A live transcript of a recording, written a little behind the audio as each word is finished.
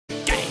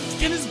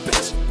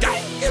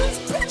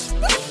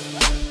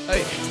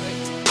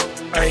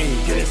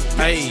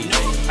Hey,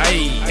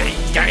 hey,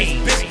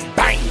 gang,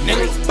 bang,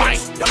 nigga, bang,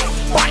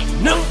 bang,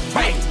 nigga,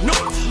 bang, no,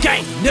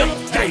 gang, nigga,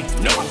 gang,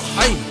 no,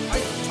 hey,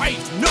 hey,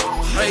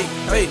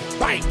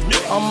 bang,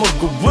 nigga. I'm a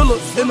gorilla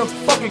in a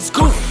fucking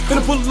scoop,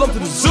 finna pull up to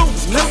the zoo,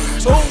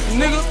 nigga. Oh,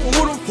 nigga,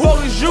 who the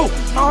fuck is you?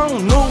 I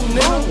don't know,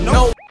 nigga,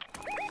 no.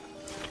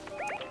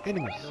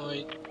 Enemies.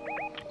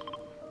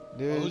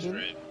 There's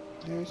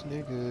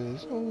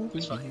niggas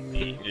over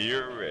here.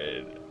 You're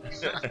red.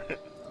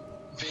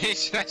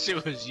 Bitch, that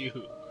shit was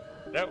you.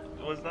 That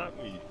was not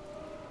me.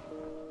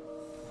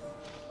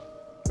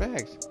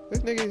 Max, this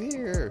nigga's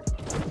here.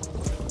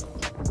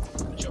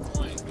 What's your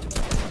point?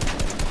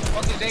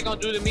 What is they gonna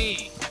do to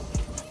me?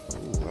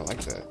 Ooh, I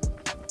like that.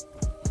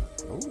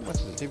 Ooh, my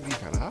sensitivity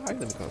kinda high. Let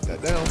me calm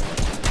that down.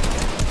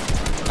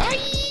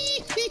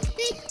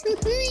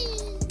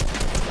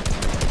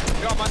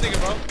 Yo, my nigga,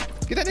 bro.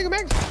 Get that nigga,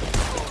 Max.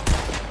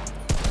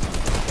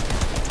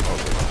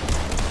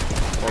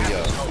 Oh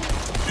yeah.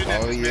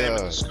 Oh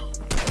yeah.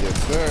 Yes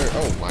sir.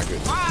 Oh my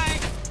goodness. Bye.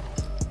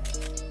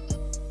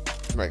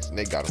 Max,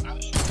 Nate got him.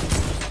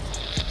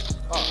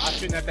 Oh, I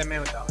shooting at that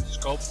man with the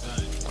scope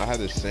gun. I have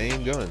the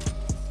same gun.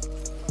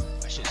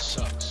 That shit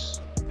sucks.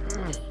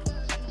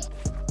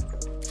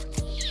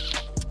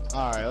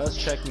 Alright, let's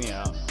check me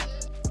out.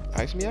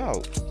 Ice me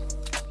out.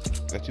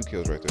 Got 2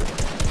 kills right there.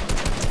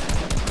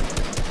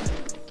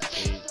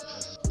 See,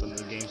 that's when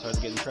the game starts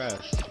getting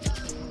trash.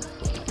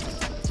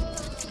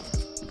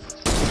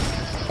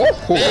 Oh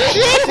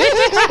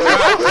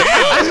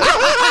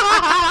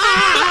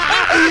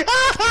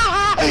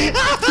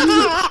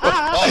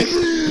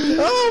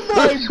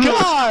my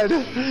god!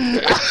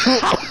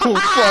 Oh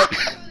fuck!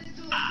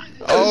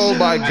 Oh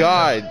my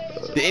god!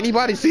 Did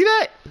anybody see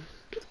that?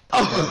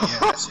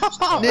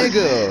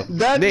 Nigga,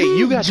 That Nate,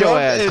 you got your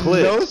ass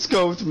clipped. No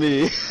scoped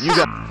me. You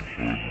got.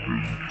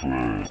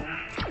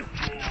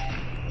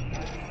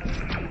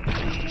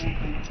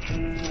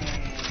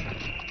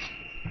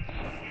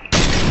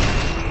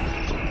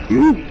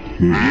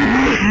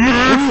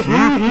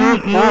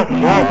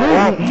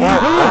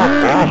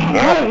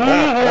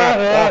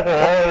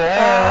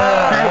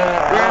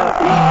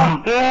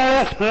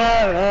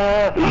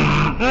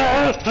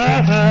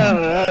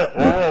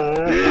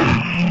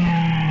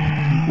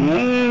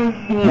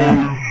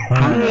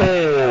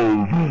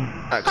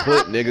 That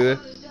clip, nigga.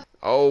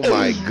 Oh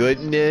my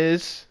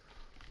goodness.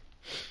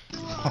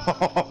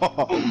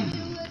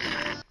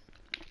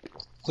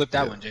 Clip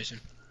that one, Jason.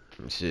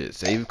 Shit,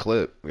 save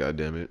clip. God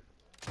damn it.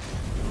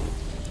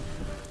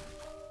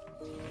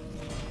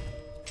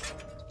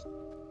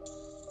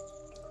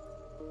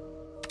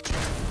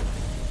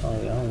 Oh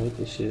yeah, I'm with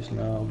the shits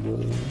now,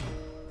 boy.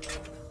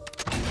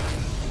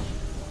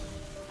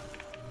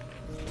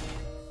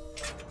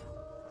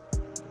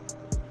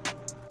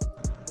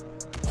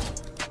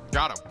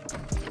 Got him.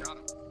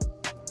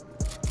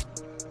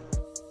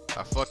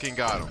 I fucking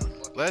got him.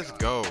 Let's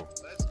go.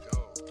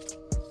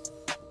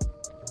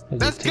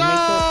 Let's go!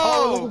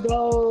 Oh, let's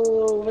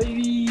go,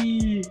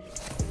 baby!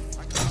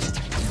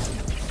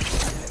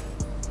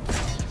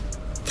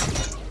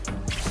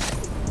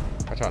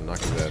 I tried to knock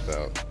his ass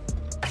out.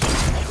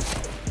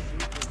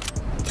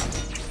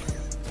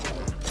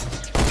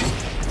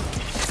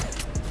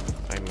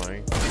 I'm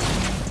lying.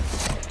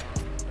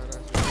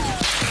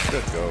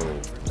 Let's go.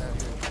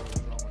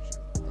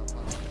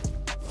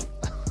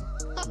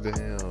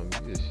 Damn, you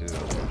just shit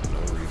on for no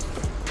reason.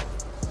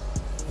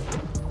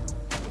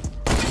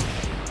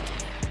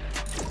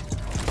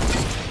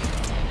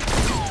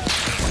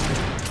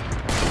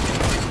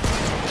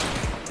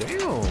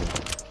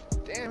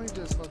 Damn, he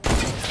just fucking.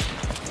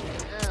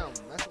 Damn,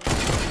 that's what.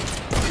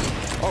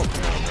 Oh,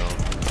 hell no.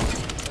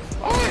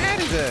 Oh, I had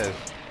his ass.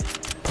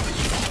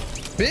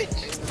 Bitch.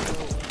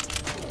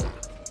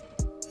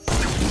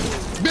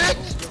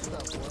 Bitch.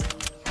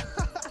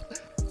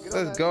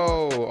 Let's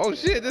go. Oh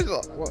shit, this is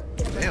a, what?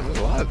 Damn, there's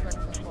a lot.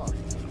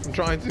 I'm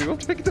trying to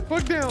get the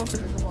fuck down.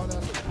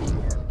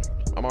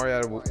 I'm already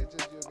out of.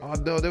 Oh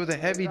no, there was a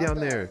heavy down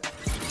there.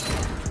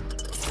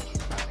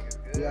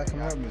 Yeah, come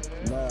help me.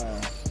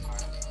 Nah.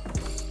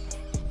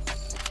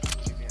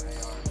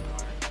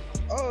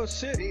 Oh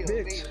shit,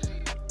 bitch.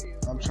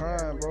 I'm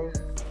trying, bro.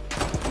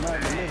 I'm not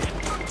in the middle.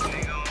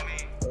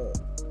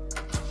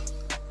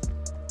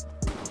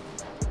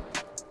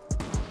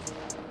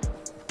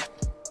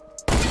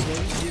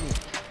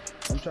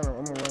 I'm gonna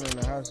run in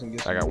the house and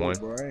get some. I got one.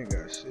 Bro, I ain't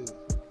got shit.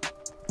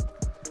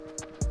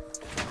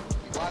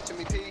 You watching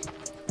me, P? You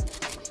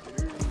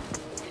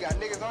got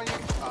niggas on you?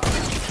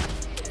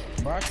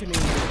 Bro, I can't even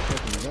get a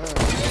fucking gun.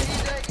 Yeah,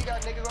 DJ, you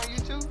got niggas on you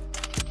too?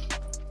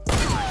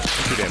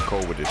 I'm too damn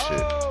cold with this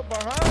shit. Oh,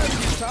 behind you,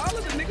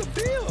 Tyler, the nigga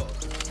Bill.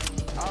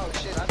 Oh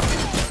shit, I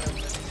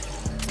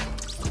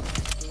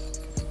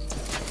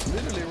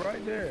Literally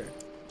right there.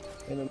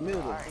 In the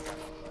middle.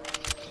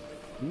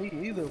 Me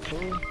either,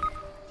 fool.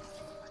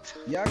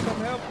 Y'all come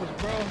help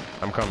us, bro.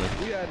 I'm coming.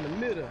 We out in the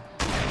middle.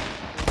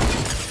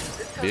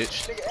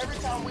 Bitch. Nigga, every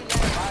time we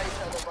land by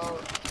each other, bro.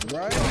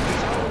 Right?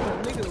 There's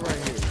always niggas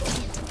right here.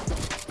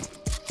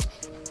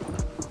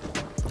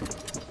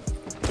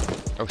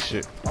 Oh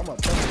shit. I'm a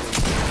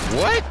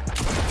What?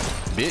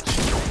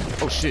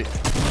 Bitch. Oh shit.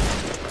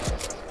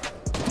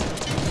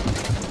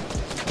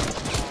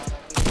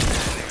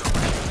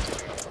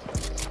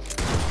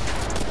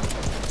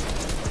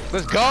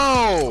 Let's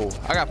go!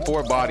 I got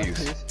 4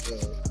 bodies.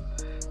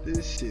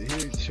 This shit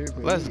here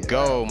tripping. Let's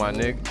go, my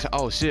nigga.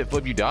 Oh shit,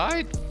 Flip, you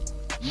died?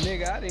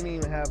 Nigga, I didn't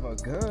even have a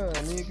gun,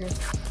 nigga.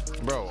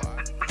 Bro.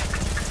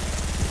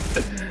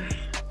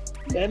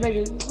 That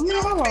nigga,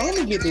 no, hold on, let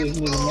me get this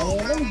nigga,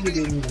 man. Let me get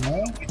this nigga,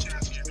 man.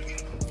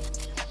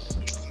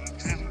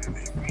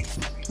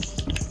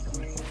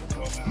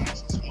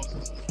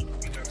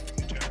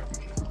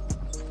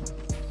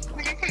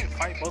 Nigga, you can't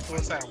fight both of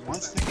us at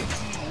once, nigga.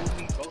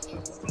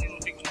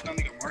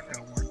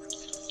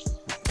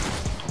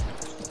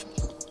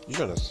 You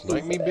trying to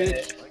snipe me,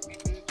 bitch?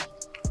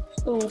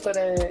 Stupid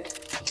ass.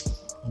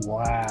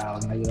 Wow,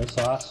 nigga,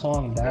 so I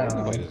swung down.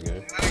 I play this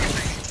game.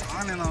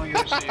 Running on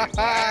your shit.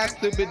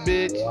 Stupid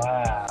bitch.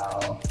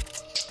 Wow.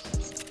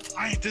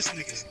 I ain't this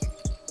nigga.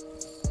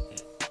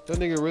 That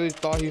nigga really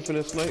thought he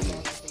finna snipe me.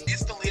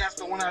 Instantly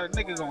after one out of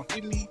nigga gonna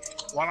hit me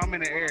while I'm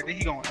in the air, then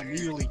he gonna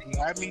immediately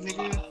grab me,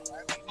 nigga.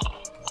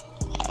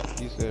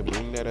 He said,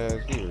 bring that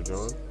ass here,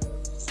 John.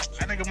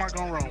 That nigga might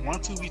gonna run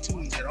 1-2v2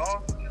 and get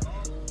off.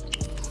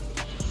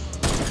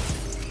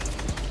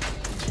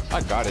 I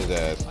got his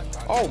ass.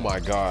 Oh my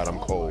god, I'm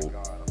cold.